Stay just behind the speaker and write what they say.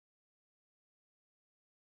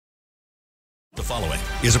following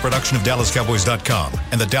is a production of DallasCowboys.com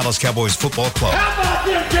and the Dallas Cowboys Football Club. How about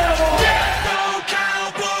them Cowboys? Yeah, go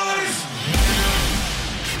Cowboys!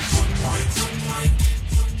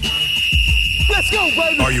 Let's go,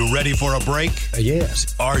 baby! Are you ready for a break?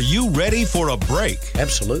 Yes. Are you ready for a break?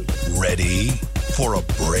 Absolutely. Ready for a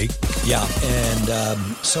break? Yeah,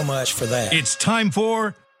 and so much for that. It's time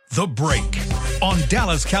for The Break on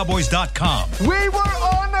DallasCowboys.com. We were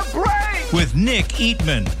on the break! With Nick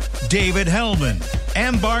Eatman, David Hellman,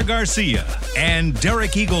 Ambar Garcia, and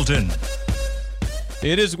Derek Eagleton.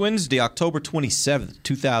 It is Wednesday, October 27th,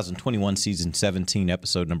 2021, Season 17,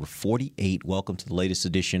 Episode number 48. Welcome to the latest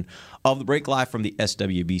edition of The Break, live from the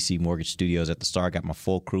SWBC Mortgage Studios at the Star. I got my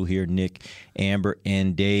full crew here, Nick, Amber,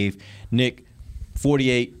 and Dave. Nick,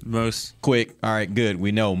 48. Moose. Quick. All right, good.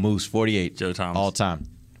 We know Moose, 48. Joe Thomas. All time.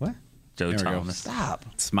 What? Joe Thomas. Stop.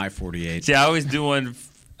 It's my 48. See, I always do one.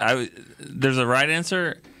 There's a right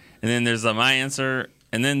answer, and then there's my answer,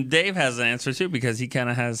 and then Dave has an answer too because he kind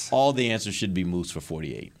of has. All the answers should be Moose for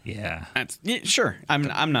 48. Yeah. Sure.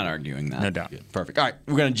 I'm not arguing that. No doubt. Good. Perfect. All right,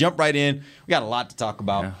 we're going to jump right in. We got a lot to talk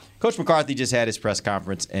about. Yeah. Coach McCarthy just had his press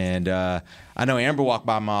conference, and I know Amber walked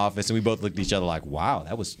by my office, and we both looked at each other like, wow,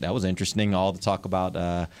 that was interesting, all the talk about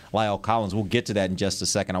Lyle Collins. We'll get to that in just a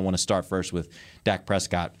second. I want to start first with Dak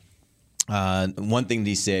Prescott. One thing that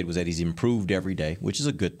he said was that he's improved every day, which is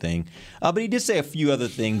a good thing. But he did say a few other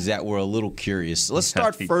things that were a little curious. Let's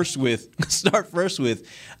start first with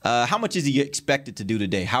how much is he expected to do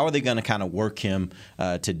today? How are they going to kind of work him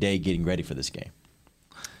today, getting ready for this game?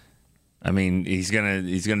 I mean, he's gonna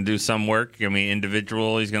do some work. I mean,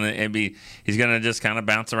 individual. He's gonna just kind of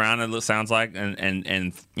bounce around. It sounds like,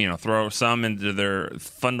 and throw some into their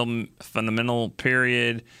fundamental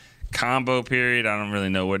period. Combo period. I don't really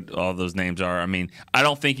know what all those names are. I mean, I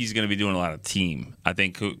don't think he's going to be doing a lot of team. I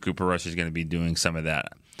think Cooper Rush is going to be doing some of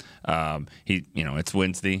that. It's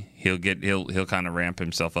Wednesday. He'll kind of ramp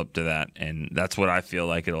himself up to that, and that's what I feel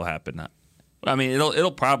like it'll happen. I mean,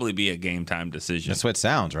 it'll probably be a game time decision. That's what it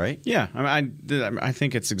sounds, right? Yeah, I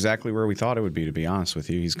think it's exactly where we thought it would be. To be honest with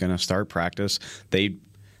you, he's going to start practice.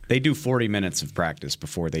 They do 40 minutes of practice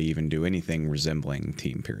before they even do anything resembling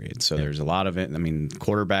team period. So there's a lot of it. I mean,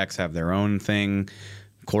 quarterbacks have their own thing,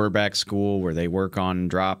 quarterback school, where they work on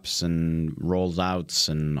drops and rolls outs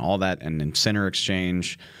and all that, and then center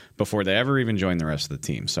exchange before they ever even join the rest of the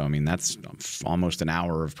team. So I mean, that's almost an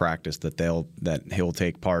hour of practice that he'll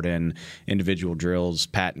take part in, individual drills,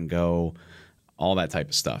 pat and go, all that type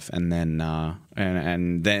of stuff. And then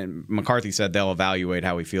and then McCarthy said they'll evaluate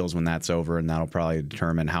how he feels when that's over, and that'll probably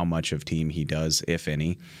determine how much of team he does, if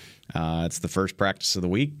any. It's the first practice of the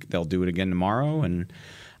week. They'll do it again tomorrow. And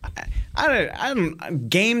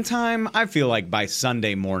game time, I feel like by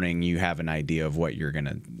Sunday morning you have an idea of what you're going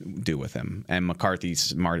to do with him. And McCarthy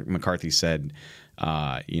said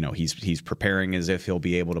he's preparing as if he'll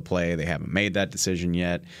be able to play. They haven't made that decision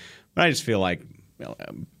yet. But I just feel like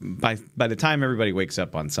by the time everybody wakes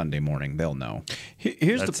up on Sunday morning, they'll know.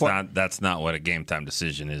 Here's the part. That's not what a game time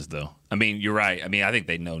decision is, though. I mean, you're right. I mean, I think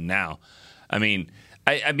they know now. I mean,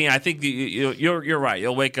 I think you're right.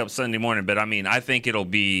 You'll wake up Sunday morning, but I mean, I think it'll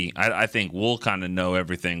be. I think we'll kind of know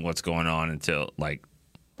everything what's going on until like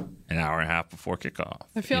an hour and a half before kickoff.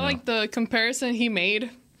 I feel like the comparison he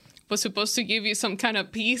made was supposed to give you some kind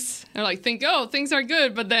of peace and like think, oh, things are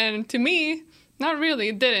good, but then to me. Not really,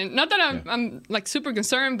 it didn't. Not that I'm like super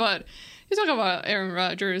concerned, but you talk about Aaron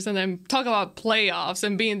Rodgers and then talk about playoffs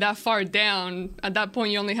and being that far down. At that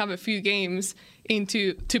point, you only have a few games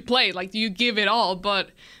to play. Like you give it all, but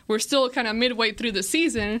we're still kind of midway through the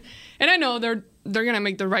season, and I know they're gonna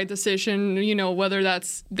make the right decision. You know, whether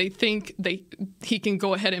that's they think he can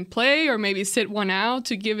go ahead and play or maybe sit one out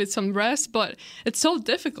to give it some rest, but it's so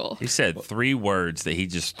difficult. He said 3 words that he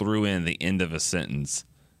just threw in the end of a sentence.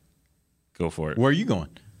 Go for it. Where are you going?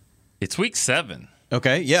 It's week 7.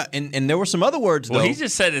 Okay, yeah, and there were some other words, though. Well, he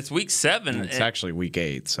just said it's week 7. It's actually week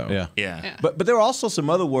 8, so. Yeah. But there were also some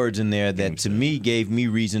other words in there that, to me, gave me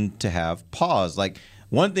reason to have pause. Like,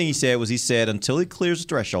 one thing he said until he clears the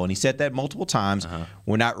threshold, and he said that multiple times,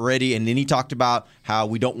 we're not ready. And then he talked about how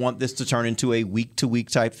we don't want this to turn into a week-to-week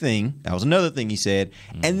type thing. That was another thing he said.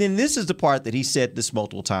 And then this is the part that he said this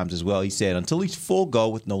multiple times as well. He said, until he's full go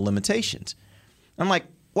with no limitations. I'm like,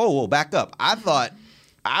 whoa, back up. I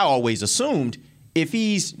always assumed if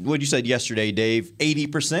he's, what you said yesterday, Dave,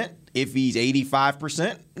 80%, if he's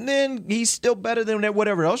 85%, then he's still better than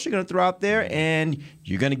whatever else you're going to throw out there, and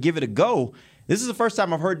you're going to give it a go. This is the first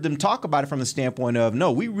time I've heard them talk about it from the standpoint of,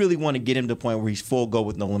 no, we really want to get him to the point where he's full go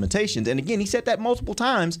with no limitations. And again, he said that multiple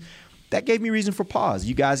times. That gave me reason for pause.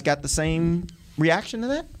 You guys got the same reaction to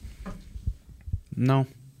that? No.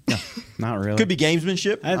 Not really. Could be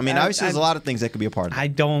gamesmanship. I mean, obviously, there's a lot of things that could be a part of it. I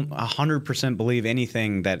don't 100% believe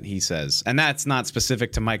anything that he says. And that's not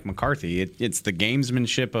specific to Mike McCarthy. It's the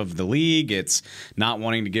gamesmanship of the league. It's not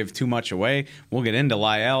wanting to give too much away. We'll get into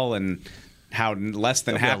Lyle and how less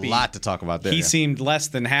than happy. A lot to talk about there. He seemed less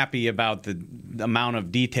than happy about the amount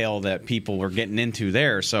of detail that people were getting into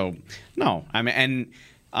there. So, no. I mean, and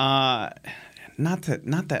not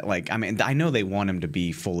that like, I mean, I know they want him to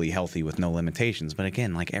be fully healthy with no limitations, but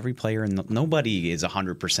again, like every player, nobody is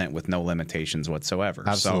 100% with no limitations whatsoever.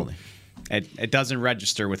 Absolutely. So it doesn't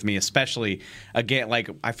register with me, especially again. Like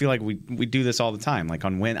I feel like we do this all the time. Like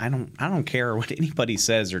on I don't care what anybody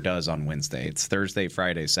says or does on Wednesday. It's Thursday,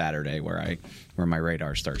 Friday, Saturday where my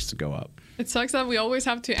radar starts to go up. It sucks that we always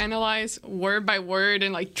have to analyze word by word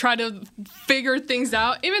and like try to figure things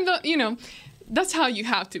out, even though, you know, that's how you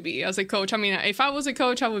have to be as a coach. I mean, if I was a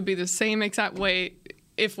coach, I would be the same exact way,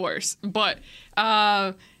 if worse. But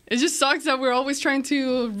it just sucks that we're always trying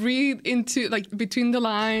to read into, like, between the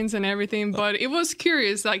lines and everything. But it was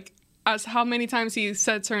curious, like, as how many times he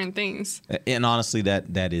said certain things. And honestly,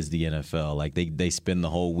 that is the NFL. Like, they spend the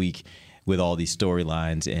whole week with all these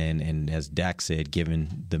storylines, and as Dak said,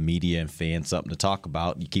 giving the media and fans something to talk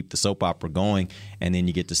about. You keep the soap opera going, and then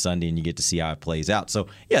you get to Sunday and you get to see how it plays out. So,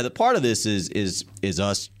 yeah, the part of this is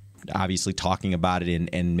us obviously talking about it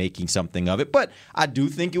and making something of it. But I do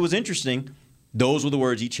think it was interesting. Those were the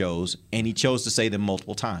words he chose, and he chose to say them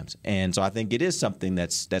multiple times. And so I think it is something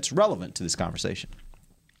that's relevant to this conversation.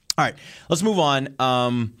 All right, let's move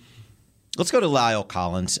on. Let's go to La'el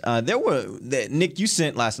Collins. Nick, you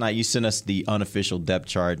sent us the unofficial depth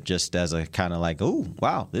chart just as a kind of like, oh,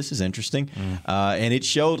 wow, this is interesting. And it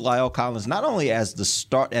showed La'el Collins not only as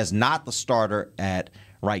not the starter at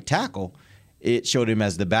right tackle, it showed him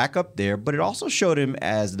as the backup there, but it also showed him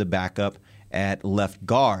as the backup at left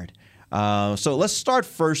guard. So let's start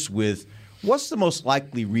first with what's the most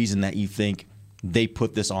likely reason that you think they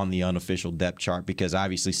put this on the unofficial depth chart, because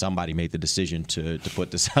obviously somebody made the decision to put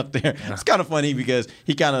this out there. Yeah. It's kind of funny because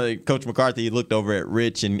Coach McCarthy looked over at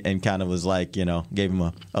Rich and kind of was like, you know, gave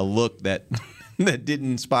him a look that that didn't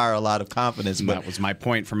inspire a lot of confidence. But that was my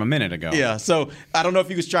point from a minute ago. Yeah, so I don't know if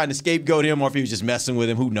he was trying to scapegoat him or if he was just messing with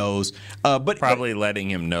him. Who knows? But probably letting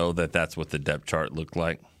him know that that's what the depth chart looked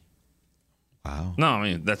like. Wow. No, I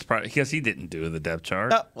mean that's probably because he didn't do the depth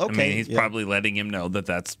chart. Okay. I mean, he's probably letting him know that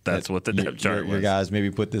that's what the depth chart was. Your guys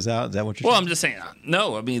maybe put this out. Is that what you're saying? Well, I'm just saying.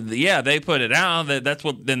 No, I mean, yeah, they put it out. That's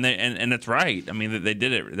what. Then and it's right. I mean, they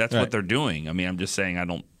did it. That's right. What they're doing. I mean, I'm just saying. I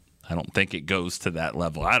don't think it goes to that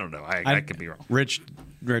level. I don't know. I could be wrong. Rich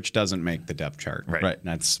doesn't make the depth chart. Right.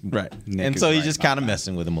 That's right. Nick and so he's right just kind of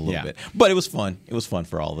messing with him a little bit. But it was fun. It was fun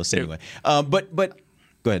for all of us anyway. But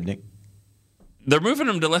go ahead, Nick. They're moving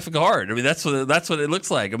him to left guard. I mean, that's what it looks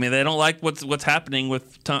like. I mean, they don't like what's happening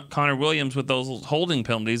with Connor Williams with those holding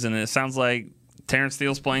penalties, and it sounds like Terrence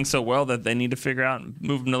Steele's playing so well that they need to figure out and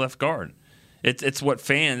move him to left guard. It's what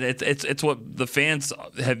the fans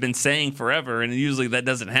have been saying forever, and usually that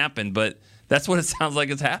doesn't happen, but that's what it sounds like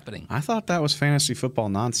is happening. I thought that was fantasy football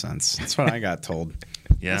nonsense. That's what I got told.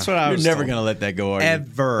 Yeah, that's what I was. You're never told. Gonna let that go, are you?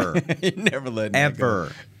 Ever. You're never letting ever.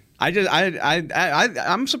 That go.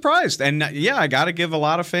 I'm surprised, and yeah, I got to give a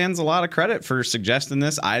lot of fans a lot of credit for suggesting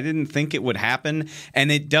this. I didn't think it would happen,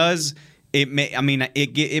 and it does. It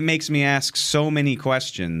makes me ask so many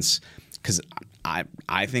questions because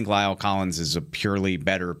I think La'el Collins is a purely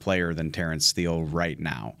better player than Terrence Steele right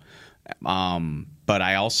now. But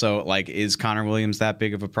I also is Connor Williams that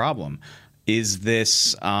big of a problem? Is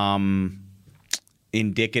this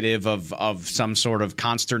indicative of some sort of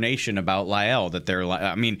consternation about La'el that they're like,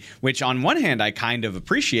 I mean, which on one hand I kind of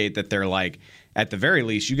appreciate that they're like, at the very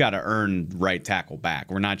least you got to earn right tackle back.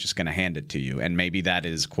 We're not just going to hand it to you, and maybe that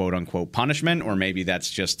is quote unquote punishment, or maybe that's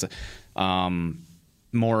just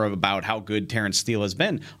more about how good Terrence Steele has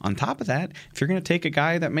been. On top of that, if you're going to take a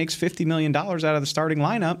guy that makes $50 million out of the starting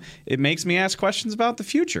lineup, it makes me ask questions about the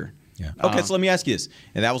future. Yeah. Okay, so let me ask you this,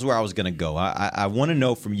 and that was where I was going to go. I want to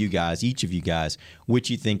know from you guys, each of you guys, which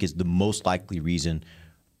you think is the most likely reason,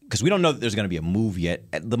 because we don't know that there's going to be a move yet.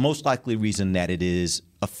 The most likely reason that it is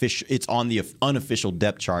official, it's on the unofficial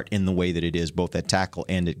depth chart in the way that it is, both at tackle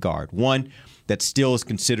and at guard. One, that Steele is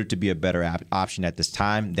considered to be a better option at this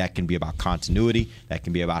time. That can be about continuity. That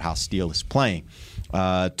can be about how Steele is playing.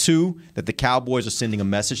 Two, that the Cowboys are sending a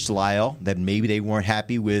message to La'el that maybe they weren't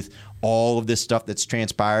happy with all of this stuff that's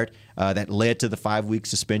transpired that led to the 5-week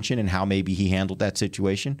suspension and how maybe he handled that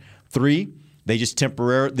situation. Three,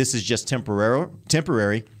 this is just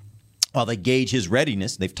temporary while they gauge his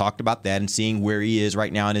readiness. They've talked about that and seeing where he is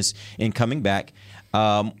right now in coming back.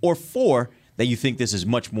 Or four, that you think this is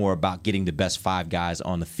much more about getting the best 5 guys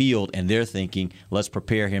on the field, and they're thinking, let's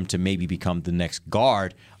prepare him to maybe become the next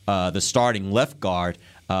guard, the starting left guard,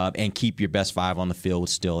 and keep your best 5 on the field with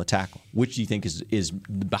still a tackle. Which do you think is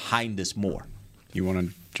behind this more? You want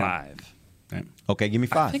to 5. Yeah. Okay, give me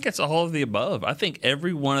 5. I think it's all of the above. I think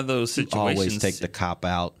every one of those You situations. always take the cop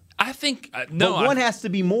out. I think no. But one has to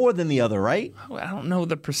be more than the other, right? I don't know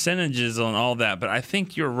the percentages on all that, but I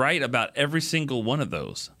think you're right about every single one of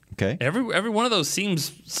those. Okay. Every one of those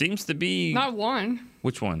seems to be. Not one.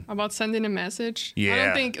 Which one? About sending a message. I Yeah.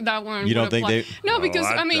 don't think that one. You don't would think apply. they- No, because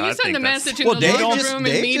I you think send a that's- message in Well, the Dave locker just- room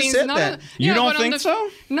Dave in just meetings. said not that. You don't but on think the- so?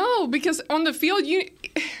 No, because on the field, you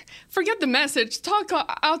forget the message. Talk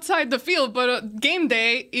outside the field, but game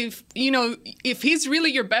day, if he's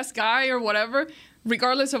really your best guy or whatever,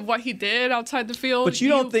 regardless of what he did outside the field. But you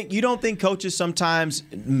don't think coaches sometimes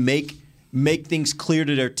make things clear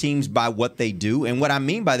to their teams by what they do? And what I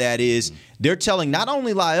mean by that is they're telling not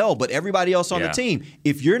only Lyle, but everybody else on the team,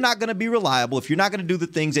 if you're not going to be reliable, if you're not going to do the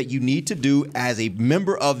things that you need to do as a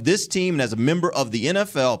member of this team and as a member of the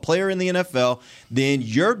NFL, player in the NFL, then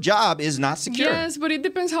your job is not secure. Yes, but it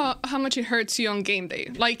depends how much it hurts you on game day.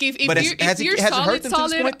 Like if But you're has it solid, hurt them to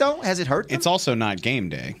this point, though? Has it hurt them? It's also not game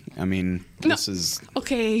day. I mean, this is.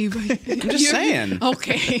 Okay, but I'm just saying.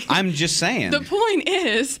 Okay. I'm just saying. The point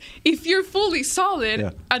is, if you're fully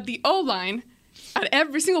solid at the O-line, at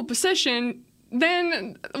every single position,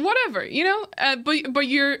 then whatever, but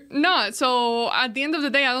you're not. So at the end of the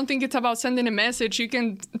day, I don't think it's about sending a message. You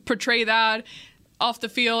can portray that off the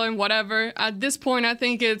field and whatever. At this point, I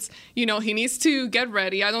think it's, he needs to get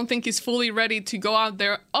ready. I don't think he's fully ready to go out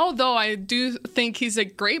there, although I do think he's a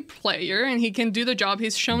great player and he can do the job.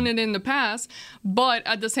 He's shown it in the past. But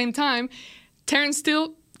at the same time, Terrence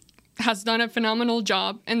Steele has done a phenomenal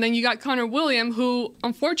job. And then you got Connor Williams, who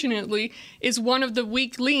unfortunately is one of the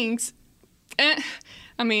weak links.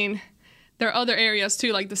 I mean, there are other areas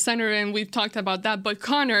too, like the center, and we've talked about that. But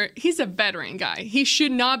Connor, he's a veteran guy. He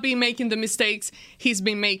should not be making the mistakes he's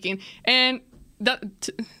been making. And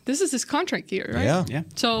this is his contract year, right? Yeah.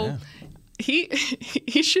 So he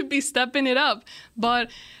should be stepping it up. But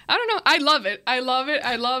I don't know. I love it.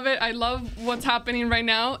 I love what's happening right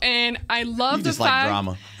now. And I love You the just fact. like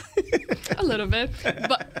drama. A little bit.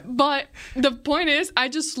 But the point is, I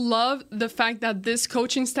just love the fact that this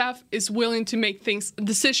coaching staff is willing to make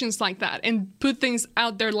decisions like that and put things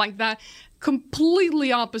out there like that,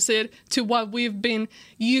 completely opposite to what we've been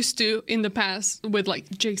used to in the past with like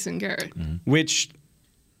Jason Garrett. Which,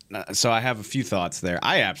 so I have a few thoughts there.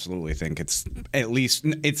 I absolutely think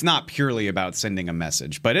it's not purely about sending a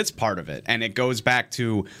message, but it's part of it. And it goes back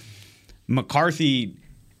to McCarthy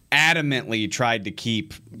adamantly tried to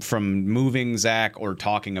keep from moving Zach or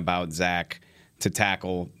talking about Zach to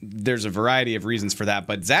tackle. There's a variety of reasons for that,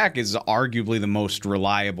 but Zach is arguably the most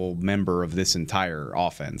reliable member of this entire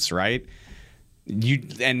offense, right?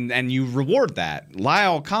 You reward that.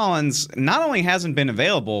 Lyle Collins not only hasn't been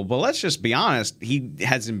available, but let's just be honest, he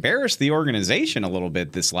has embarrassed the organization a little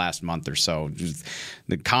bit this last month or so. Just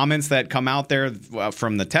the comments that come out there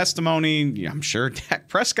from the testimony, I'm sure Dak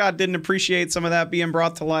Prescott didn't appreciate some of that being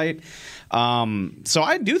brought to light. So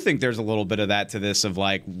I do think there's a little bit of that to this of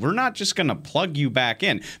like, we're not just going to plug you back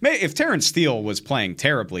in. If Terrence Steele was playing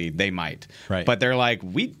terribly, they might. Right. But they're like,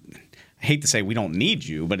 I hate to say we don't need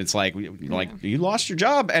you, but it's like you lost your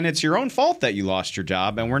job, and it's your own fault that you lost your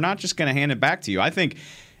job, and we're not just going to hand it back to you. I think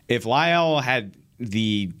if Lyle had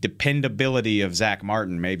the dependability of Zach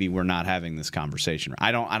Martin, maybe we're not having this conversation.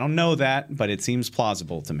 I don't know that, but it seems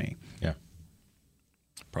plausible to me. Yeah.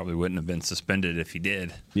 Probably wouldn't have been suspended if he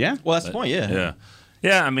did. Yeah. Well, that's the point, yeah.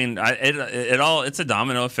 Yeah, I mean, it's a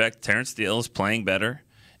domino effect. Terrence Steele is playing better.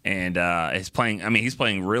 And he's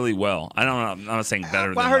playing really well. I'm not saying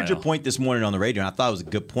better than I heard your Lyle. point this morning on the radio, and I thought it was a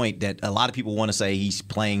good point that a lot of people want to say he's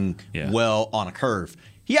playing well on a curve.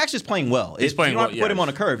 He actually is playing well. He's playing you don't well. have to put him on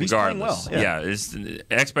a curve. He's playing well. It's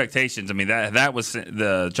expectations. I mean, that was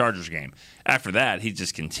the Chargers game. After that, he's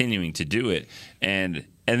just continuing to do it. And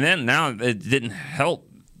then now it didn't help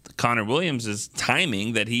Connor Williams'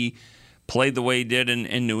 timing that he played the way he did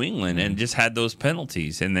in New England and just had those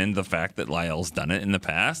penalties. And then the fact that Lyle's done it in the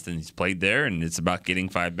past and he's played there and it's about getting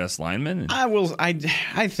 5 best linemen. I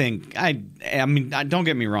mean, don't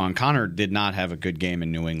get me wrong. Connor did not have a good game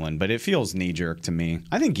in New England, but it feels knee-jerk to me.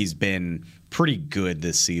 I think he's been pretty good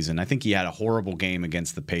this season. I think he had a horrible game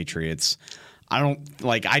against the Patriots.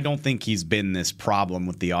 I don't think he's been this problem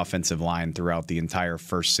with the offensive line throughout the entire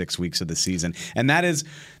first 6 weeks of the season. And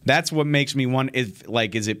that's what makes me wonder,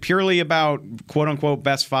 is it purely about quote unquote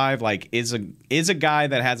best five? Like, is a guy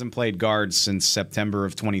that hasn't played guards since September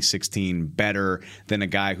of 2016 better than a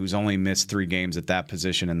guy who's only missed 3 games at that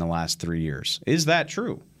position in the last 3 years? Is that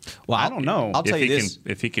true? Well, I don't know. I'll tell you this.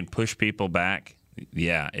 If he can push people back,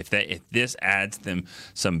 yeah. If this adds them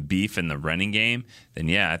some beef in the running game, then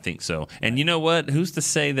yeah, I think so. And you know what? Who's to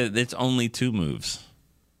say that it's only 2 moves?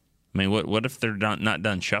 I mean, what if they're not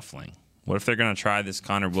done shuffling? What if they're going to try this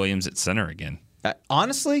Connor Williams at center again?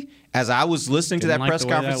 Honestly, as I was listening to that press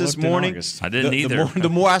conference this morning, I didn't either. The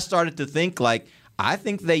more I started to think, like, I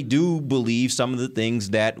think they do believe some of the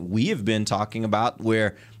things that we have been talking about,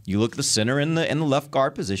 where you look at the center and the left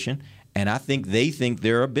guard position, and I think they think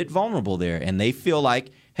they're a bit vulnerable there. And they feel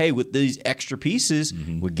like, hey, with these extra pieces,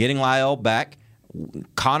 we're getting Lyle back.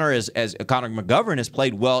 Connor McGovern has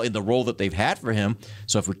played well in the role that they've had for him.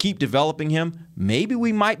 So if we keep developing him, maybe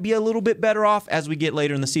we might be a little bit better off as we get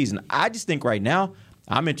later in the season. I just think right now,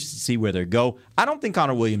 I'm interested to see where they go. I don't think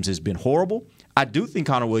Connor Williams has been horrible. I do think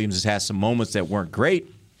Connor Williams has had some moments that weren't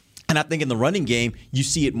great. And I think in the running game, you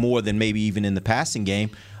see it more than maybe even in the passing game.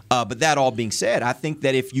 But that all being said, I think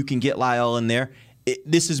that if you can get Lyle in there,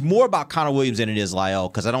 this is more about Connor Williams than it is Lyle,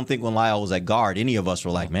 because I don't think when Lyle was at guard, any of us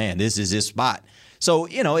were like, man, this is his spot. So,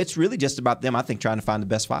 it's really just about them, I think, trying to find the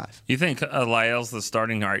best 5. You think Lyle's the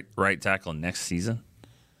starting right tackle next season?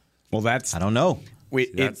 Well, I don't know.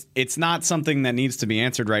 It's not something that needs to be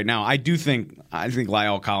answered right now. I think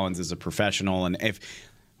Lyle Collins is a professional, and if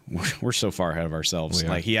we're so far ahead of ourselves,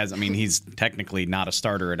 like he's technically not a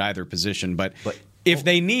starter at either position, but if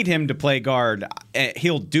they need him to play guard,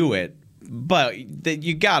 he'll do it. But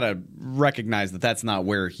you gotta recognize that that's not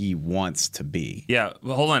where he wants to be. Yeah,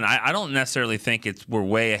 well, hold on. I don't necessarily think we're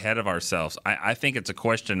way ahead of ourselves. I think it's a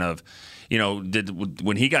question of,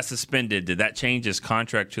 when he got suspended, did that change his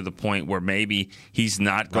contract to the point where maybe he's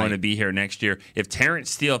not going to be here next year? If Terrence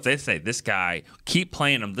Steele, if they say, this guy, keep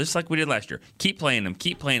playing him, just like we did last year, keep playing him,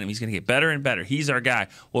 he's going to get better and better. He's our guy.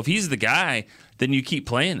 Well, if he's the guy, then you keep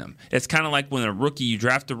playing him. It's kind of like when you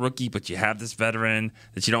draft a rookie, but you have this veteran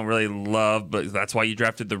that you don't really love, but that's why you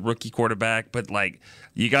drafted the rookie quarterback. But,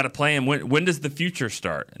 you got to play him. When does the future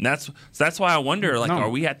start? And that's why I wonder, are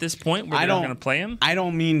we at this point where they're going to play him? I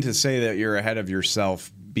don't mean to say that you're ahead of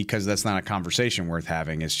yourself, because that's not a conversation worth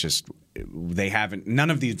having. It's just none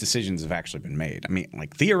of these decisions have actually been made. I mean,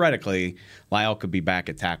 theoretically, Lyle could be back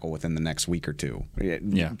at tackle within the next week or 2.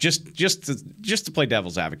 Yeah. Just to play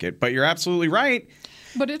devil's advocate. But you're absolutely right.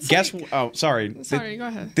 But it's sorry. Sorry, go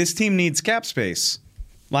ahead. This team needs cap space.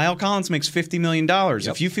 Lyle Collins makes $50 million. Yep.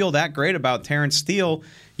 If you feel that great about Terrence Steele,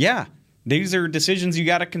 yeah, these are decisions you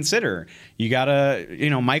got to consider. You got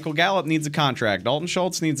to, Michael Gallup needs a contract. Dalton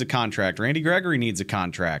Schultz needs a contract. Randy Gregory needs a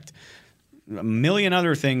contract. A million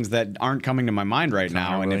other things that aren't coming to my mind right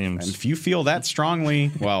now. And if you feel that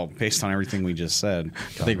strongly, well, based on everything we just said,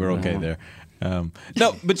 I think we're okay there. No,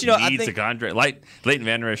 but I think a contract. Leighton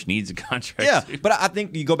Van Der Esch needs a contract. Yeah, too. but I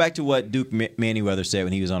think you go back to what Duke Manyweather said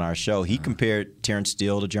when he was on our show. He compared Terrence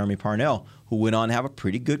Steele to Jeremy Parnell, who went on to have a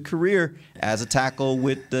pretty good career as a tackle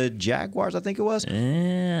with the Jaguars, I think it was.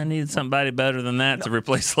 I needed somebody better than that to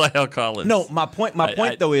replace Lyle Collins. No, my point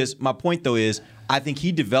though is I think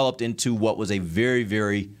he developed into what was a very,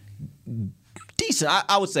 very decent,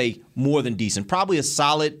 I would say more than decent, probably a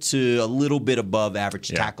solid to a little bit above average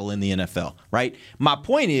tackle in the NFL, right? My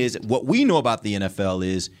point is, what we know about the NFL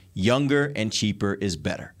is younger and cheaper is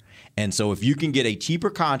better. And so if you can get a cheaper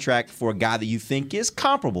contract for a guy that you think is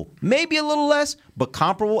comparable, maybe a little less, but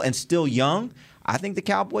comparable and still young, I think the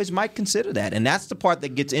Cowboys might consider that. And that's the part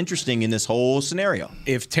that gets interesting in this whole scenario.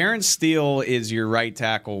 If Terrence Steele is your right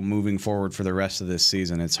tackle moving forward for the rest of this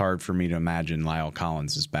season, it's hard for me to imagine Lyle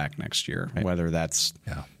Collins is back next year. Right. Whether that's,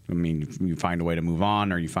 you find a way to move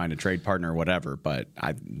on or you find a trade partner or whatever. But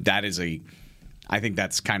I think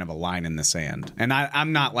that's kind of a line in the sand. And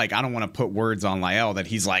I'm not I don't want to put words on Lyle that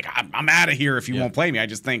he's like, I'm out of here if you won't play me. I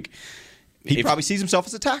just think he probably sees himself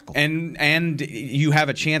as a tackle. And you have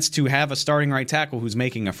a chance to have a starting right tackle who's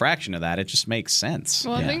making a fraction of that. It just makes sense.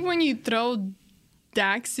 Well, I think when you throw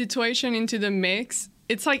Dak's situation into the mix,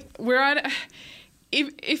 it's like we're at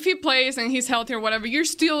if he plays and he's healthy or whatever, you're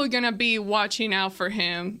still going to be watching out for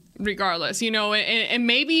him regardless, and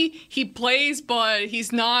maybe he plays, but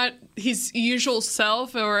he's not his usual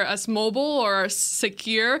self or as mobile or as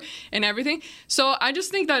secure and everything. So I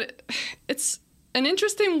just think that it's an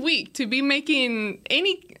interesting week to be making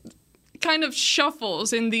any kind of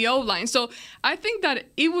shuffles in the O-line. So I think that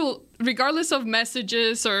it will, regardless of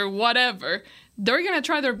messages or whatever, they're going to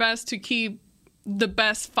try their best to keep the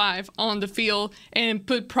best 5 on the field and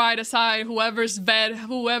put pride aside, whoever's vet,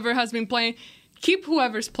 whoever has been playing, keep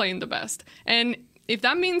whoever's playing the best. And if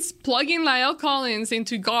that means plugging La'el Collins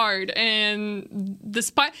into guard, and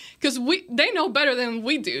despite, because they know better than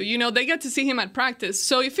we do, you know, they get to see him at practice.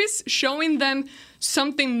 So if it's showing them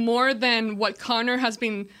something more than what Connor has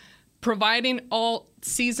been providing all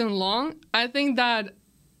season long, I think that,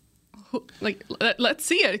 like, let's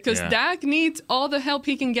see it, because Dak needs all the help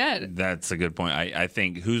he can get. That's a good point. I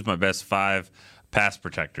think who's my best 5 pass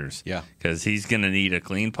protectors? Yeah. Because he's going to need a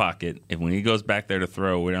clean pocket. If when he goes back there to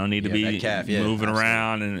throw, we don't need to be moving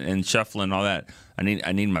around and shuffling all that. I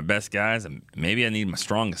need my best guys, and maybe I need my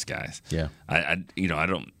strongest guys. Yeah. I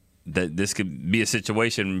don't. That this could be a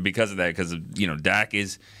situation because of that. Because Dak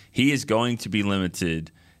is going to be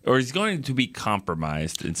limited. Or he's going to be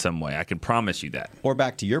compromised in some way. I can promise you that. Or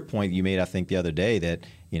back to your point you made, I think, the other day that,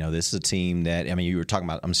 this is a team that, you were talking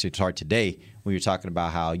about, I'm sorry, today, when you were talking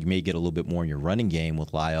about how you may get a little bit more in your running game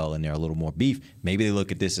with La'el and they're a little more beef. Maybe they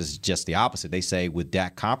look at this as just the opposite. They say with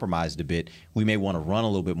Dak compromised a bit, we may want to run a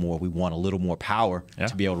little bit more. We want a little more power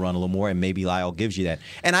to be able to run a little more, and maybe La'el gives you that.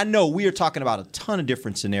 And I know we are talking about a ton of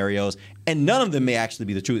different scenarios, and none of them may actually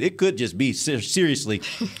be the truth. It could just be, seriously,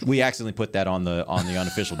 we accidentally put that on the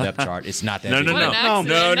unofficial depth chart. It's not that big. No.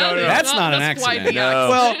 That's not an accident.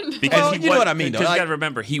 Well, because you know what I mean, though. Because you got to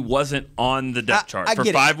remember, he wasn't on the depth chart for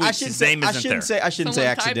 5 weeks. His name isn't there. I shouldn't say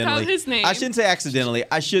accidentally. His name. I shouldn't say accidentally.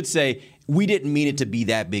 I should say we didn't mean it to be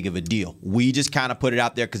that big of a deal. We just kind of put it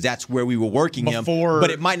out there because that's where we were working him.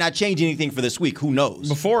 But it might not change anything for this week. Who knows?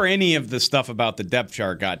 Before any of the stuff about the depth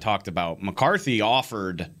chart got talked about, McCarthy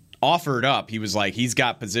offered up. He was like, he's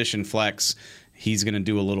got position flex. He's going to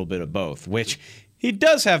do a little bit of both, which he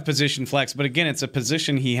does have position flex. But again, it's a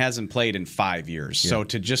position he hasn't played in 5 years. Yeah. So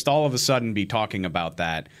to just all of a sudden be talking about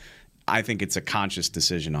that, I think it's a conscious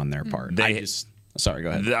decision on their part. Sorry, go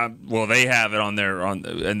ahead. Well, they have it in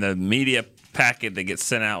the media packet that gets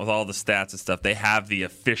sent out with all the stats and stuff. They have the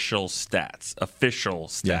official stats.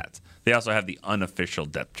 Yeah. They also have the unofficial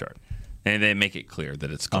depth chart, and they make it clear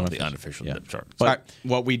that it's called the unofficial depth chart. But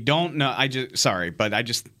what we don't know,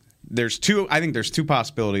 there's two. I think there's 2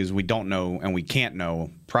 possibilities we don't know and we can't know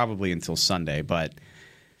probably until Sunday, but.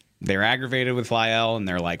 They're aggravated with La'el, and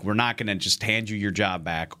they're like, we're not going to just hand you your job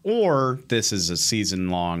back, or this is a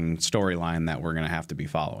season-long storyline that we're going to have to be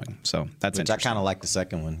following. So that's interesting. I kind of like the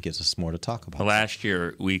second one. Gives us more to talk about. Last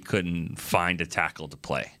year, we couldn't find a tackle to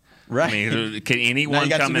play. Right. I mean, can anyone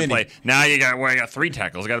come and play? Now you got 3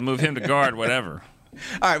 tackles. Got to move him to guard, whatever.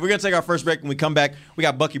 All right, we're going to take our first break. When we come back, we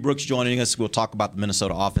got Bucky Brooks joining us. We'll talk about the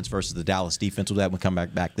Minnesota offense versus the Dallas defense. With that, when we come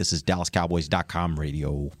back, this is DallasCowboys.com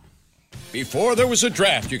radio. Before there was a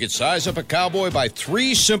draft, you could size up a cowboy by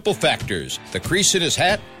 3 simple factors: the crease in his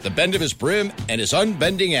hat, the bend of his brim, and his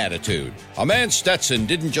unbending attitude. A man Stetson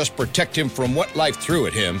didn't just protect him from what life threw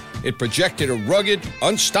at him, it projected a rugged,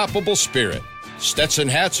 unstoppable spirit. Stetson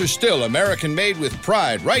hats are still American-made with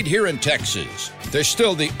pride right here in Texas. They're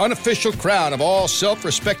still the unofficial crown of all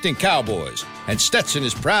self-respecting cowboys, and Stetson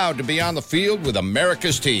is proud to be on the field with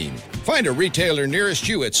America's team. Find a retailer nearest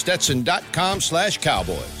you at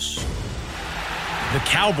Stetson.com/cowboys. The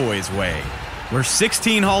Cowboys way, where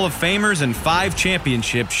 16 Hall of Famers and 5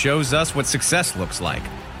 championships shows us what success looks like.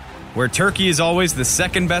 Where turkey is always the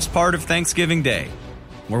second best part of Thanksgiving Day.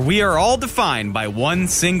 Where we are all defined by one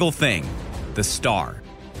single thing, the star.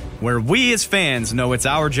 Where we as fans know it's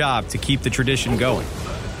our job to keep the tradition going.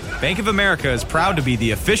 Bank of America is proud to be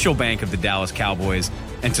the official bank of the Dallas Cowboys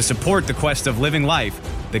and to support the quest of living life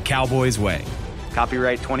the Cowboys way.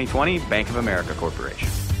 Copyright 2020, Bank of America Corporation.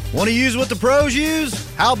 Want to use what the pros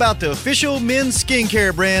use? How about the official men's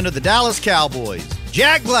skincare brand of the Dallas Cowboys,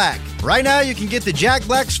 Jack Black? Right now, you can get the Jack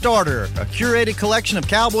Black Starter, a curated collection of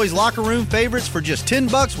Cowboys locker room favorites for just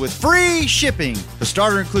 $10 with free shipping. The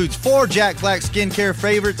starter includes 4 Jack Black skincare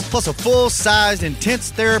favorites, plus a full-sized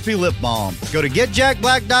intense therapy lip balm. Go to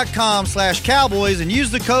getjackblack.com/Cowboys and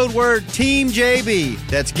use the code word TEAMJB.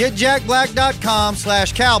 That's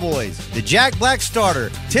getjackblack.com/Cowboys. The Jack Black Starter,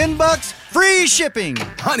 $10, free shipping.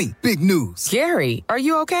 Honey, big news. Gary, are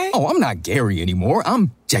you okay? Oh, I'm not Gary anymore.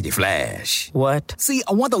 I'm Jackie Flash. What? See,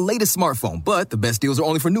 I want the latest smartphone, but the best deals are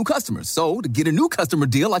only for new customers. So, to get a new customer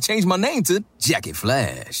deal, I changed my name to Jackie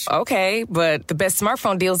Flash. Okay, but the best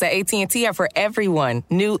smartphone deals at AT&T are for everyone,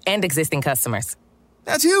 new and existing customers.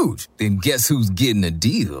 That's huge. Then guess who's getting a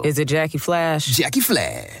deal? Is it Jackie Flash? Jackie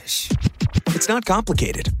Flash. It's not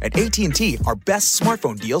complicated. At AT&T, our best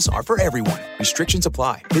smartphone deals are for everyone. Restrictions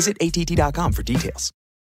apply. Visit att.com for details.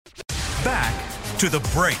 Back to the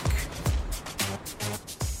break.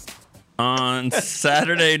 on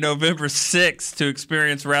Saturday, November 6th, to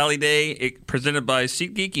experience Rally Day presented by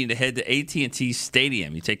SeatGeek. You need to head to AT&T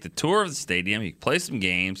Stadium. You take the tour of the stadium. You play some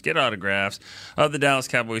games, get autographs of the Dallas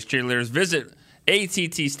Cowboys cheerleaders. Visit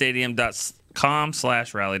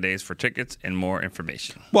attstadium.com/rallydays for tickets and more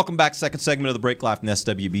information. Welcome back. Second segment of the break, live from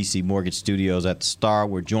SWBC Mortgage Studios at the Star.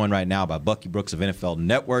 We're joined right now by Bucky Brooks of NFL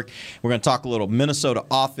Network. We're going to talk a little Minnesota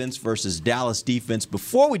offense versus Dallas defense.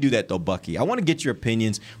 Before we do that, though, Bucky, I want to get your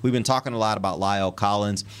opinions. We've been talking a lot about La'el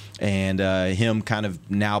Collins and him kind of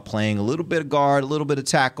now playing a little bit of guard, a little bit of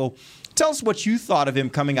tackle. Tell us what you thought of him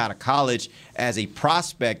coming out of college as a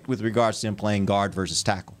prospect with regards to him playing guard versus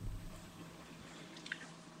tackle.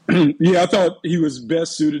 Yeah, I thought he was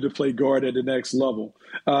best suited to play guard at the next level.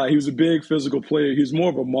 He was a big physical player. He was more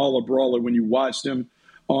of a mauler brawler when you watched him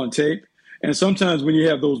on tape. And sometimes when you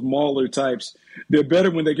have those mauler types, they're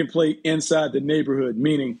better when they can play inside the neighborhood,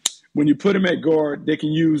 meaning when you put them at guard, they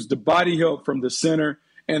can use the body help from the center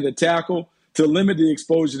and the tackle to limit the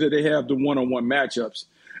exposure that they have to one-on-one matchups.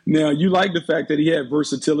 Now, you like the fact that he had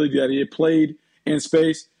versatility, that he had played in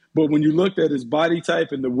space, but when you looked at his body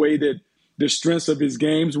type and the way that the strengths of his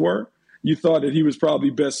games were, you thought that he was probably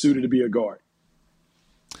best suited to be a guard.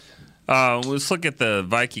 Let's look at the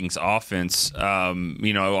Vikings offense.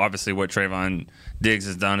 Obviously what Trayvon Diggs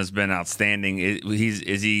has done has been outstanding. Is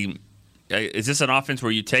this an offense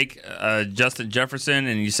where you take Justin Jefferson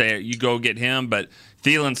and you say you go get him, but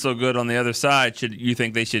Thielen's so good on the other side? You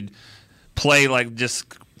think they should play like just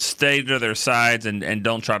stay to their sides and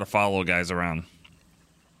don't try to follow guys around?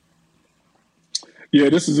 Yeah,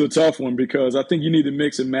 this is a tough one because I think you need to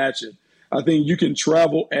mix and match it. I think you can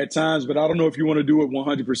travel at times, but I don't know if you want to do it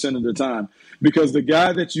 100% of the time because the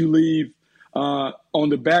guy that you leave on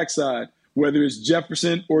the backside, whether it's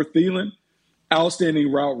Jefferson or Thielen, outstanding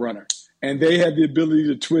route runner. And they have the ability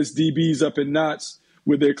to twist DBs up in knots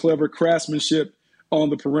with their clever craftsmanship on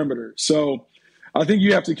the perimeter. So I think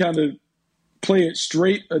you have to kind of play it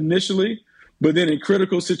straight initially, but then in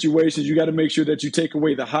critical situations, you got to make sure that you take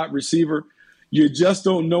away the hot receiver. You just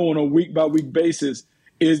don't know on a week-by-week basis,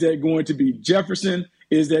 is that going to be Jefferson?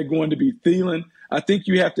 Is that going to be Thielen? I think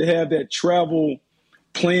you have to have that travel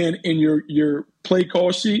plan in your play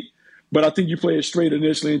call sheet, but I think you play it straight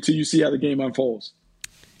initially until you see how the game unfolds.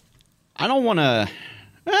 I don't want to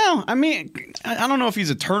 – well, I mean, I don't know if he's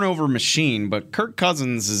a turnover machine, but Kirk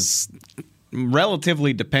Cousins is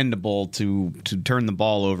relatively dependable to turn the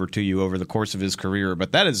ball over to you over the course of his career,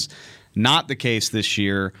 but that is not the case this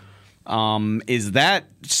year. Is that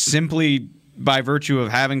simply by virtue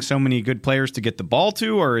of having so many good players to get the ball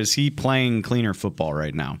to, or is he playing cleaner football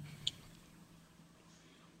right now?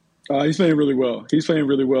 He's playing really well.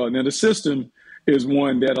 Now, the system is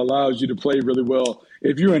one that allows you to play really well.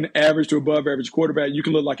 If you're an average to above average quarterback, you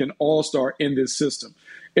can look like an all-star in this system.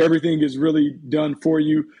 Everything is really done for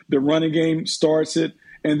you. The running game starts it,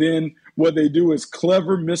 and then what they do is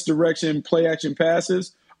clever misdirection, play-action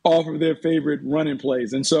passes off of their favorite running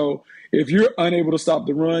plays. And so if you're unable to stop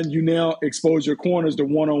the run, you now expose your corners to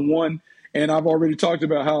one-on-one. And I've already talked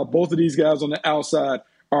about how both of these guys on the outside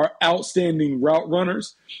are outstanding route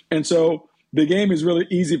runners. And so the game is really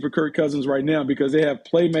easy for Kirk Cousins right now because they have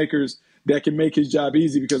playmakers that can make his job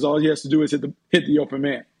easy because all he has to do is hit the open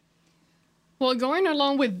man. Well, going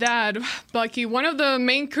along with that, Bucky, one of the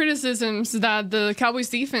main criticisms that the Cowboys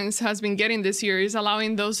defense has been getting this year is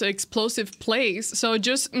allowing those explosive plays. So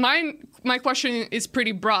just my question is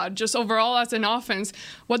pretty broad. Just overall as an offense,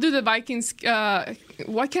 what do the Vikings,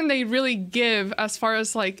 what can they really give as far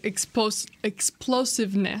as like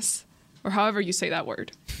explosiveness, or however you say that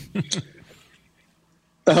word?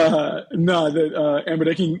 Amber,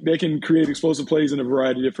 they can create explosive plays in a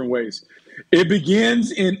variety of different ways. It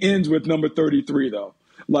begins and ends with number 33, though.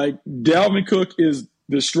 Like, Dalvin Cook is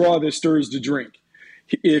the straw that stirs the drink.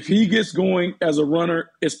 If he gets going as a runner,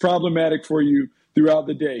 it's problematic for you throughout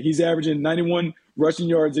the day. He's averaging 91 rushing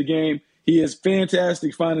yards a game. He is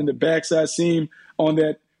fantastic finding the backside seam on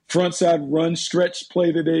that front side run stretch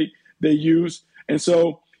play that they use. And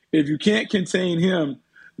so if you can't contain him,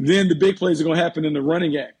 then the big plays are going to happen in the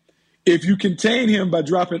running game. If you contain him by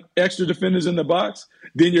dropping extra defenders in the box,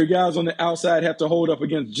 then your guys on the outside have to hold up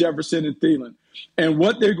against Jefferson and Thielen. And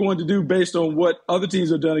what they're going to do based on what other teams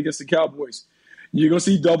have done against the Cowboys, you're going to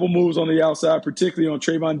see double moves on the outside, particularly on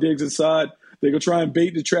Trayvon Diggs' side. They're going to try and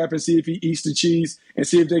bait the trap and see if he eats the cheese and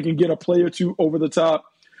see if they can get a play or two over the top.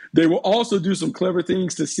 They will also do some clever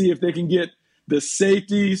things to see if they can get the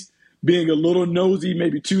safeties being a little nosy,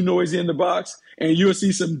 maybe too noisy in the box. And you'll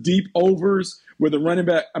see some deep overs where the running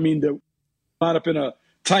back, the line up in a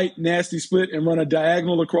tight, nasty split and run a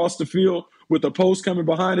diagonal across the field with a post coming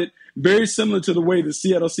behind it. Very similar to the way the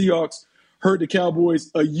Seattle Seahawks hurt the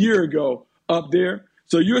Cowboys a year ago up there.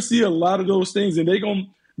 So you'll see a lot of those things, and they're going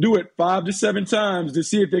to do it 5 to 7 times to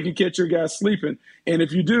see if they can catch your guys sleeping. And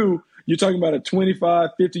if you do, you're talking about a 25,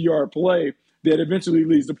 50-yard play that eventually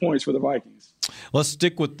leads to points for the Vikings. Let's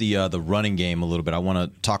stick with the running game a little bit. I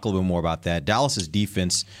want to talk a little bit more about that. Dallas's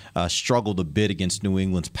defense struggled a bit against New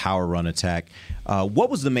England's power run attack. What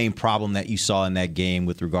was the main problem that you saw in that game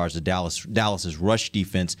with regards to Dallas's rush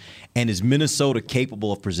defense, and is Minnesota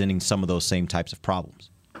capable of presenting some of those same types of problems?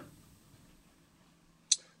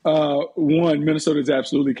 One, Minnesota is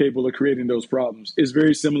absolutely capable of creating those problems. It's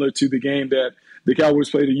very similar to the game that the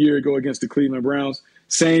Cowboys played a year ago against the Cleveland Browns.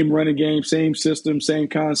 Same running game, same system, same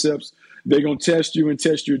concepts. They're going to test you and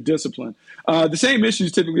test your discipline. The same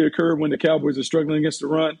issues typically occur when the Cowboys are struggling against the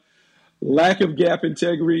run. Lack of gap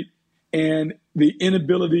integrity and the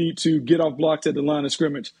inability to get off blocks at the line of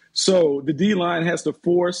scrimmage. So the D-line has to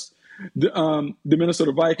force the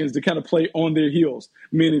Minnesota Vikings to kind of play on their heels,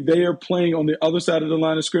 meaning they are playing on the other side of the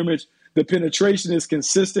line of scrimmage. The penetration is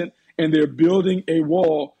consistent, and they're building a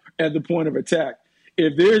wall at the point of attack.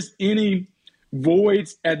 If there's any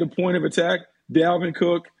voids at the point of attack, Dalvin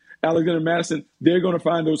Cook, Alexander Mattison, they're going to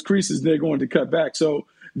find those creases and they're going to cut back. So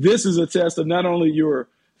this is a test of not only your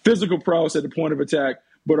physical prowess at the point of attack,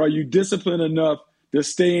 but are you disciplined enough to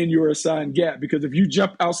stay in your assigned gap? Because if you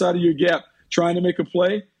jump outside of your gap trying to make a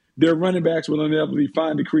play, their running backs will inevitably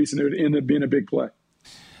find the crease and it end up being a big play.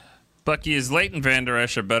 Bucky, is Leighton Vander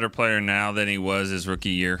Esch a better player now than he was his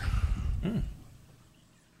rookie year?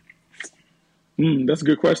 That's a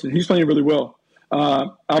good question. He's playing really well. I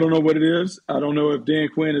don't know what it is. I don't know if Dan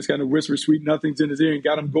Quinn has kind of whispered sweet nothings in his ear and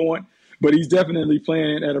got him going, but he's definitely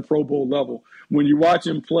playing at a Pro Bowl level. When you watch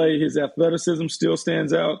him play, his athleticism still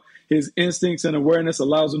stands out. His instincts and awareness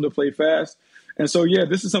allows him to play fast. And so, yeah,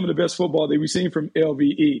 this is some of the best football that we've seen from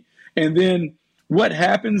LVE. And then what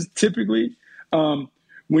happens typically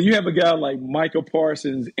when you have a guy like Micah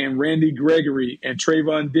Parsons and Randy Gregory and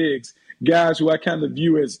Trayvon Diggs, guys who I kind of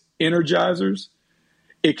view as energizers,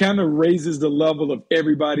 it kind of raises the level of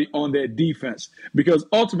everybody on that defense, because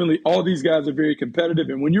ultimately all these guys are very competitive.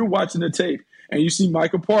 And when you're watching the tape and you see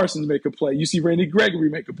Micah Parsons make a play, you see Randy Gregory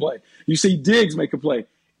make a play, you see Diggs make a play,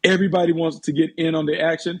 everybody wants to get in on the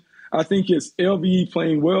action. I think it's LVE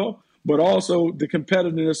playing well, but also the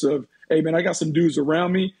competitiveness of, hey, man, I got some dudes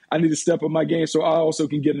around me. I need to step up my game so I also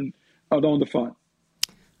can get in on the fun.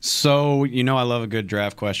 So, I love a good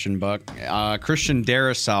draft question, Buck. Christian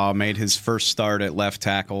Darrisaw made his first start at left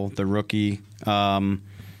tackle, the rookie. That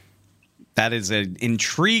is an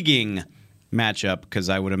intriguing matchup because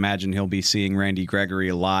I would imagine he'll be seeing Randy Gregory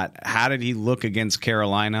a lot. How did he look against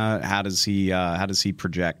Carolina? How does he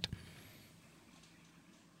project?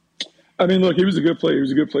 I mean, look, he was a good player. He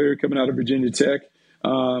was a good player coming out of Virginia Tech.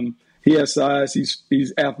 He has size.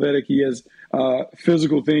 He's athletic. He has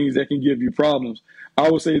physical things that can give you problems. I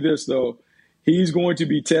will say this, though. He's going to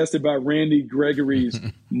be tested by Randy Gregory's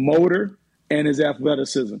motor and his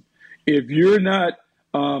athleticism. If you're not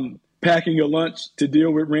packing a lunch to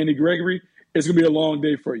deal with Randy Gregory, it's going to be a long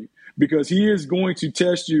day for you, because he is going to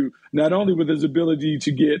test you not only with his ability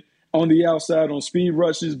to get on the outside on speed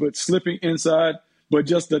rushes, but slipping inside, but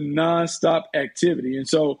just the nonstop activity. And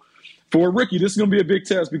so for a rookie, this is going to be a big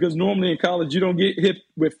test, because normally in college you don't get hit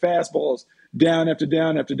with fastballs down after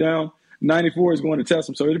down after down. 94 is going to test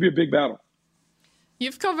him, so it'll be a big battle.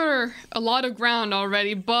 You've covered a lot of ground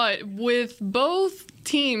already, but with both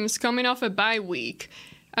teams coming off a bye week,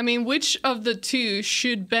 I mean, which of the two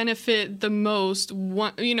should benefit the most?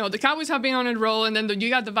 The Cowboys have been on a roll, and then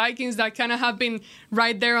you got the Vikings that kind of have been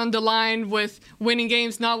right there on the line with winning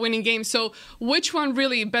games, not winning games. So which one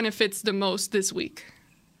really benefits the most this week?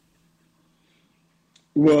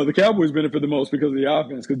 Well, the Cowboys benefit the most because of the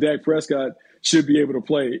offense, because Dak Prescott should be able to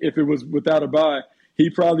play. If it was without a bye, he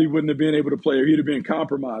probably wouldn't have been able to play, or he'd have been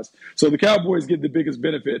compromised. So the Cowboys get the biggest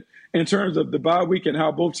benefit. In terms of the bye week and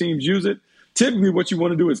how both teams use it, typically what you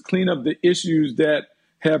want to do is clean up the issues that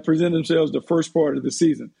have presented themselves the first part of the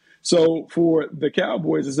season. So for the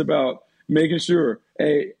Cowboys, it's about making sure,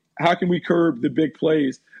 hey, how can we curb the big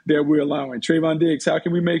plays that we're allowing? Trayvon Diggs, how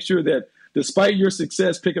can we make sure that despite your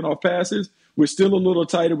success picking off passes, we're still a little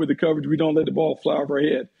tighter with the coverage. We don't let the ball fly over our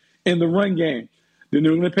head. In the run game, the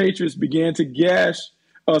New England Patriots began to gash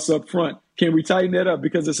us up front. Can we tighten that up?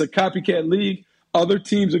 Because it's a copycat league. Other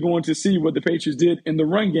teams are going to see what the Patriots did in the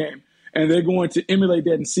run game, and they're going to emulate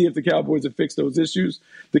that and see if the Cowboys have fixed those issues.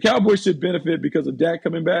 The Cowboys should benefit because of Dak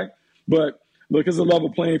coming back, but look, it's a level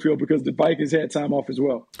playing field because the Vikings had time off as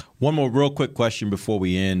well. One more real quick question before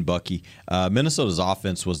we end, Bucky. Minnesota's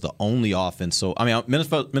offense was the only offense.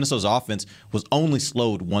 Minnesota's offense was only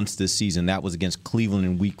slowed once this season. That was against Cleveland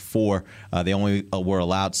in Week 4. They only were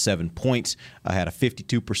allowed 7 points. Had a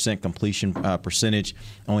 52% completion percentage,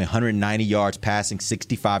 only 190 yards passing,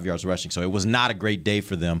 65 yards rushing. So it was not a great day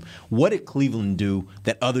for them. What did Cleveland do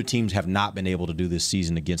that other teams have not been able to do this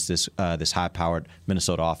season against this high-powered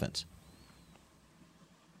Minnesota offense?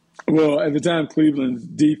 Well, at the time, Cleveland's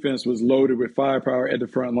defense was loaded with firepower at the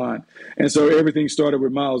front line. And so everything started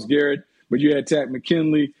with Myles Garrett, but you had Takk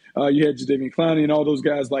McKinley, you had Jadeveon Clowney, and all those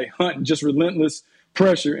guys like Hunt, just relentless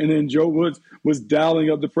pressure. And then Joe Woods was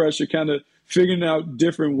dialing up the pressure, kind of figuring out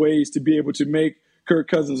different ways to be able to make Kirk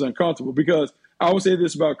Cousins uncomfortable. Because I would say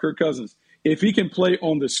this about Kirk Cousins. If he can play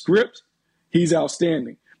on the script, he's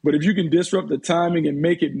outstanding. But if you can disrupt the timing and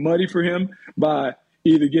make it muddy for him by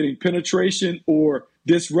either getting penetration or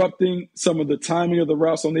disrupting some of the timing of the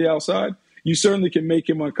routes on the outside, you certainly can make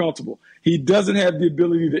him uncomfortable. He doesn't have the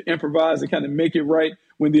ability to improvise and kind of make it right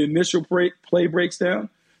when the initial play breaks down.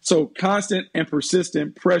 So constant and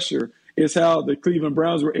persistent pressure is how the Cleveland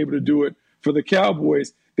Browns were able to do it. For the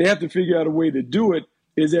Cowboys, they have to figure out a way to do it.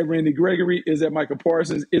 Is that Randy Gregory? Is that Michael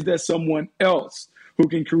Parsons? Is that someone else who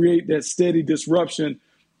can create that steady disruption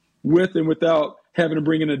with and without having to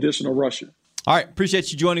bring in an additional rusher? All right,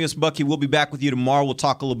 appreciate you joining us, Bucky. We'll be back with you tomorrow. We'll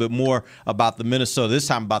talk a little bit more about this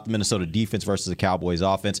time about the Minnesota defense versus the Cowboys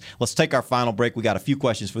offense. Let's take our final break. We got a few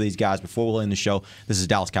questions for these guys before we'll end the show. This is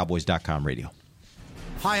DallasCowboys.com radio.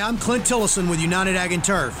 Hi, I'm Clint Tillison with United Ag and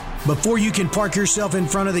Turf. Before you can park yourself in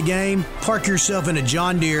front of the game, park yourself in a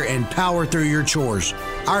John Deere and power through your chores.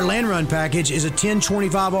 Our Land Run package is a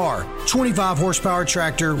 1025R, 25 horsepower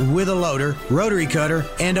tractor with a loader, rotary cutter,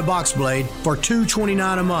 and a box blade for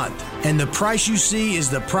 $229 a month. And the price you see is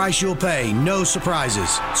the price you'll pay, no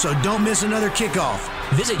surprises. So don't miss another kickoff.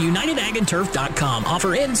 Visit UnitedAgAndTurf.com.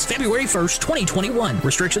 Offer ends February 1st, 2021.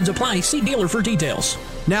 Restrictions apply. See dealer for details.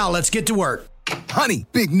 Now let's get to work. Honey,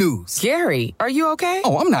 big news. Gary, are you okay?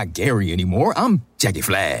 Oh, I'm not Gary anymore. I'm Jackie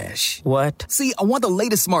Flash. What? See, I want the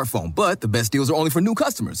latest smartphone, but the best deals are only for new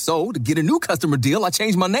customers. So to get a new customer deal, I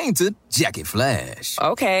changed my name to Jackie Flash.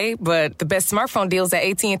 Okay, but the best smartphone deals at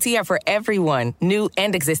AT&T are for everyone, new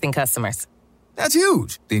and existing customers. That's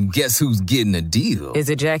huge. Then guess who's getting a deal? Is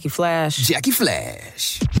it Jackie Flash? Jackie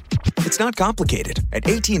Flash. It's not complicated. At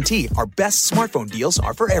AT&T, our best smartphone deals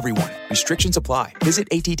are for everyone. Restrictions apply. Visit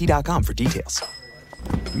att.com for details.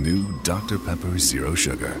 New Dr. Pepper Zero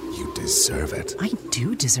Sugar. You deserve it. I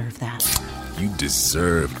do deserve that. You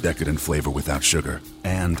deserve decadent flavor without sugar.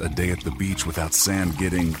 And a day at the beach without sand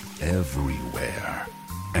getting everywhere.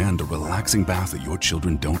 And a relaxing bath that your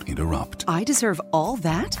children don't interrupt. I deserve all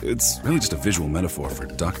that? It's really just a visual metaphor for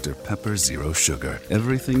Dr. Pepper Zero Sugar.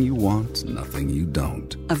 Everything you want, nothing you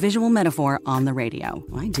don't. A visual metaphor on the radio.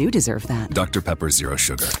 I do deserve that. Dr. Pepper Zero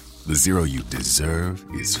Sugar. The zero you deserve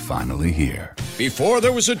is finally here. Before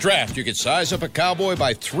there was a draft, you could size up a cowboy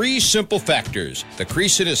by 3 simple factors: the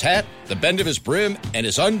crease in his hat, the bend of his brim, and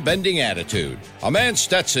his unbending attitude. A man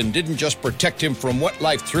Stetson didn't just protect him from what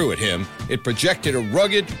life threw at him, it projected a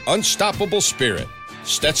rugged, unstoppable spirit.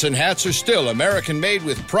 Stetson hats are still American-made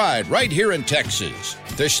with pride right here in Texas.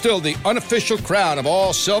 They're still the unofficial crown of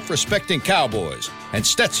all self-respecting cowboys, and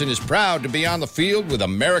Stetson is proud to be on the field with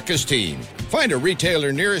America's team. Find a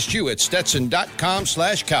retailer nearest you at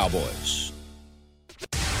stetson.com/cowboys.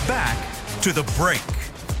 Back to the break.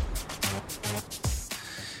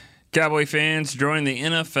 Cowboy fans, join the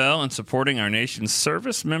NFL in supporting our nation's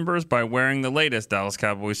service members by wearing the latest Dallas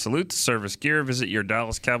Cowboys salute to service gear. Visit your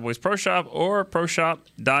Dallas Cowboys Pro Shop or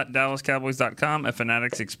proshop.dallascowboys.com, a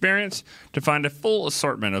Fanatics experience, to find a full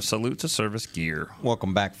assortment of salute to service gear.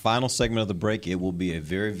 Welcome back. Final segment of the break. It will be a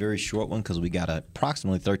very, very short one because we got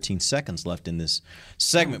approximately 13 seconds left in this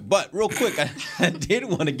segment. But real quick, I did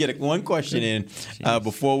want to get one question in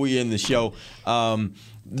before we end the show.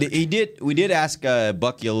 We did ask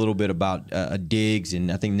Bucky a little bit about Diggs,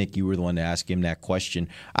 and I think, Nick, you were the one to ask him that question.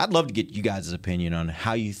 I'd love to get you guys' opinion on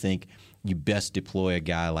how you think you best deploy a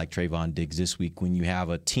guy like Trayvon Diggs this week when you have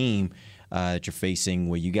a team that you're facing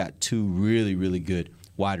where you got 2 really, really good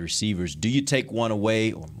wide receivers. Do you take one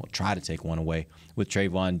away, or try to take one away with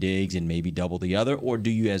Trayvon Diggs and maybe double the other? Or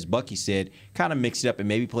do you, as Bucky said, kind of mix it up and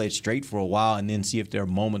maybe play it straight for a while and then see if there are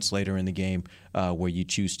moments later in the game where you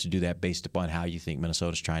choose to do that based upon how you think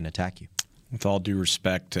Minnesota's trying to attack you? With all due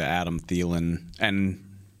respect to Adam Thielen, and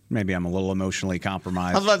maybe I'm a little emotionally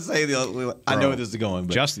compromised. I was about to say, I know where this is going.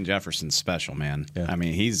 But Justin Jefferson's special, man. Yeah. I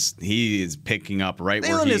mean, he is picking up right Thielen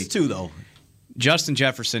where he is too, though. Justin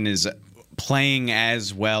Jefferson is playing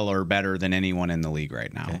as well or better than anyone in the league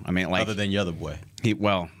right now. I mean, like other than your other boy.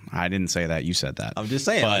 I didn't say that. You said that. I'm just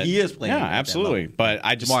saying but, he is playing. Yeah, absolutely. But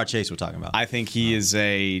I just Jamar Chase we're talking about. I think he is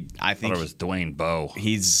I think it was Dwayne Bowe.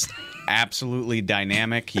 He's absolutely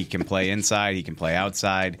dynamic. He can play inside. He can play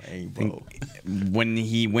outside. When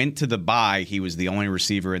he went to the bye, he was the only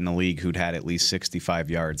receiver in the league who'd had at least 65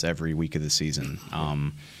 yards every week of the season.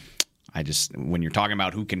 When you're talking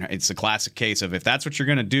about who can, it's a classic case of if that's what you're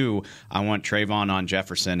going to do, I want Trayvon on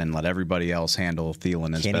Jefferson and let everybody else handle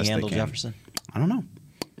Thielen as best they can. Can he handle Jefferson? I don't know.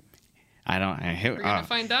 We're gonna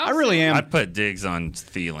find out. I really am. I'd put Diggs on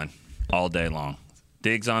Thielen all day long.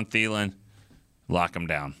 Diggs on Thielen, lock him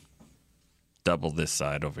down. Double this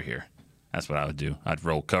side over here. That's what I would do. I'd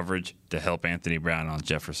roll coverage to help Anthony Brown on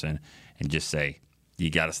Jefferson and just say, you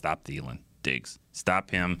got to stop Thielen. Diggs.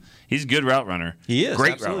 Stop him. He's a good route runner. He is.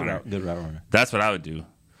 Great route runner. Good route runner. That's what I would do.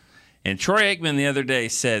 And Troy Aikman the other day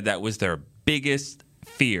said that was their biggest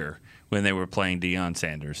fear when they were playing Deion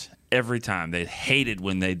Sanders. Every time. They hated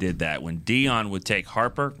when they did that. When Deion would take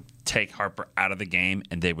Harper out of the game,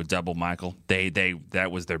 and they would double Michael, that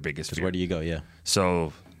was their biggest fear. Where do you go? Yeah.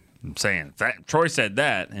 So I'm saying that Troy said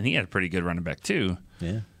that, and he had a pretty good running back too.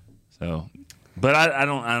 Yeah. So, but I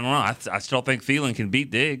don't know. I still think Thielen can beat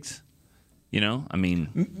Diggs. You know, I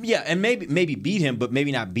mean, yeah, and maybe beat him, but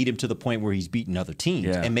maybe not beat him to the point where he's beating other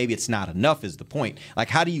teams, and maybe it's not enough is the point. Like,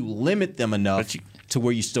 how do you limit them enough to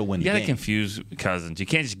where you still win the game? You got to confuse Cousins. You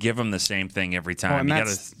can't just give them the same thing every time. You got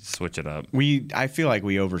to switch it up. I feel like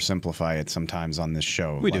we oversimplify it sometimes on this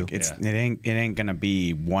show. We do. It ain't gonna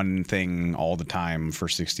be one thing all the time for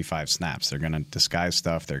 65 snaps. They're gonna disguise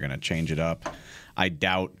stuff. They're gonna change it up.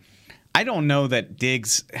 I don't know that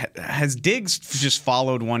Diggs – has Diggs just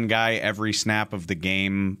followed one guy every snap of the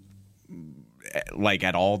game, like,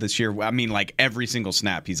 at all this year? I mean, like, every single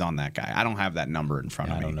snap he's on that guy. I don't have that number in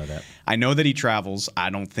front of me. I don't know that. I know that he travels. I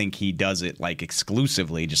don't think he does it, like,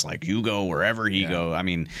 exclusively, just like you go wherever he go. I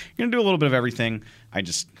mean, you're going to do a little bit of everything. I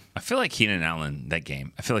feel like Keenan Allen, that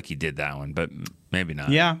game, I feel like he did that one, but maybe not.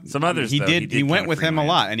 Yeah. Some others, he did. He went with him a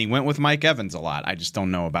lot, and he went with Mike Evans a lot. I just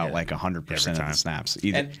don't know about, like, 100% of the snaps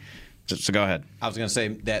either. So go ahead. I was going to say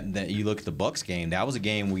that you look at the Bucs game. That was a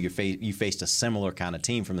game where you faced a similar kind of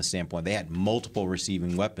team from the standpoint they had multiple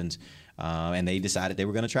receiving weapons, and they decided they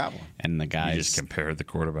were going to travel. And the guys you just compared the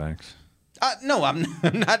quarterbacks. No, I'm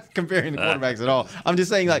not comparing the quarterbacks at all. I'm just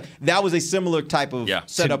saying like that was a similar type of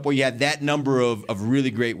setup where you had that number of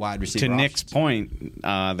really great wide receivers. To Nick's point,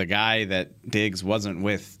 the guy that Diggs wasn't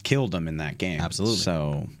with killed him in that game. Absolutely.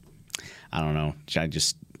 So I don't know.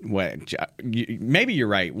 Maybe you're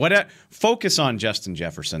right. Focus on Justin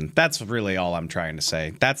Jefferson. That's really all I'm trying to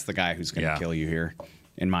say. That's the guy who's going to kill you here,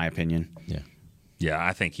 in my opinion. Yeah. Yeah,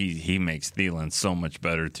 I think he makes Thielen so much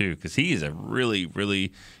better too because he is a really,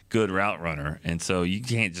 really good route runner, and so you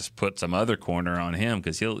can't just put some other corner on him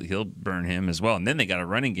because he'll burn him as well. And then they got a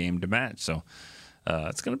running game to match, so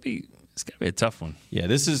it's gonna be a tough one. Yeah,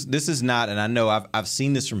 this is not, and I know I've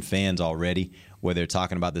seen this from fans already. Where they're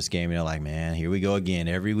talking about this game and they're like, man, here we go again.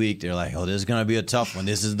 Every week they're like, oh, this is going to be a tough one.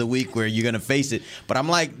 This is the week where you're going to face it. But I'm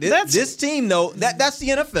like, this team, though, that's the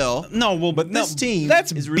NFL. This team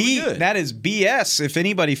is really good. That is BS if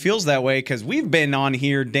anybody feels that way because we've been on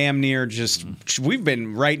here damn near we've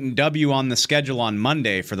been writing W on the schedule on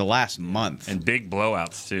Monday for the last month. And big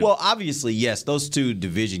blowouts, too. Well, obviously, yes, those two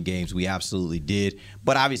division games we absolutely did.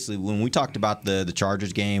 But obviously, when we talked about the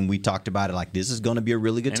Chargers game, we talked about it like this is going to be a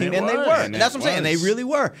really good team. And they were. And that's what I'm saying. And they really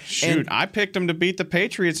were. Shoot, I picked them to beat the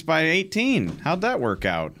Patriots by 18. How'd that work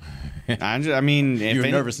out? I mean, you were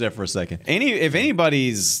nervous there for a second. If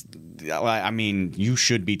anybody's, I mean, you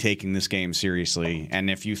should be taking this game seriously. And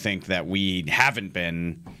if you think that we haven't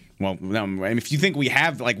been, well, no, if you think we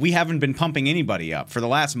have, like, we haven't been pumping anybody up for the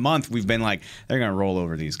last month, we've been like, they're going to roll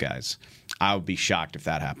over these guys. I would be shocked if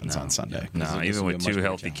that happens on Sunday. No, even with two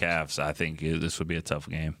healthy calves, I think this would be a tough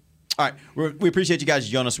game. All right, we appreciate you guys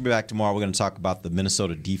joining us. We'll be back tomorrow. We're going to talk about the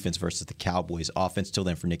Minnesota defense versus the Cowboys offense. Till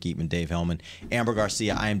then, for Nick Eatman, Dave Hellman, Amber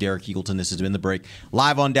Garcia, I am Derek Eagleton. This has been The Break,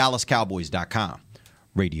 live on DallasCowboys.com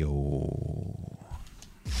radio.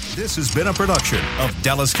 This has been a production of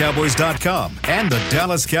DallasCowboys.com and the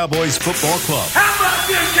Dallas Cowboys Football Club. How about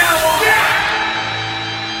this, Cowboys? Yeah!